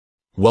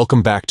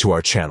Welcome back to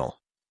our channel.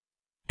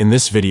 In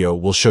this video,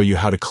 we'll show you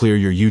how to clear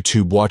your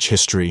YouTube watch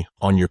history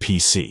on your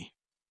PC.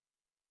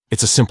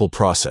 It's a simple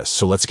process,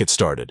 so let's get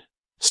started.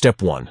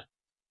 Step 1.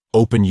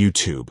 Open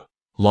YouTube,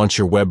 launch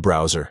your web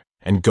browser,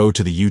 and go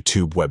to the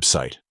YouTube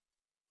website.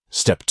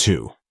 Step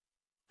 2.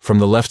 From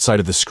the left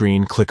side of the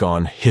screen, click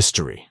on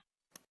History.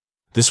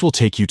 This will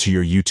take you to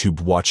your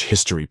YouTube watch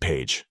history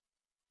page.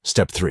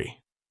 Step 3.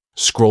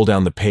 Scroll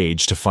down the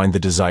page to find the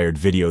desired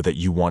video that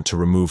you want to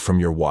remove from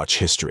your watch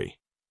history.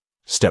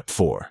 Step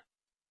 4.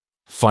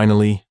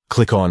 Finally,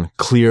 click on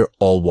Clear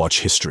All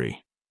Watch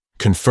History.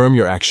 Confirm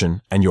your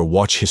action and your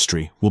watch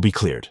history will be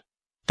cleared.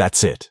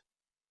 That's it.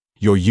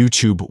 Your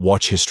YouTube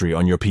watch history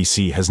on your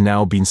PC has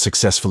now been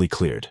successfully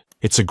cleared.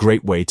 It's a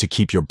great way to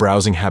keep your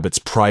browsing habits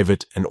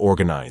private and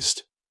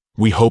organized.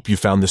 We hope you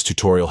found this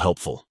tutorial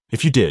helpful.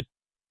 If you did,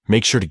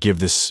 make sure to give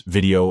this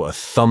video a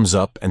thumbs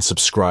up and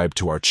subscribe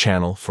to our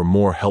channel for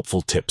more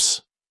helpful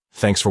tips.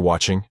 Thanks for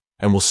watching,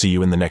 and we'll see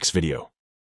you in the next video.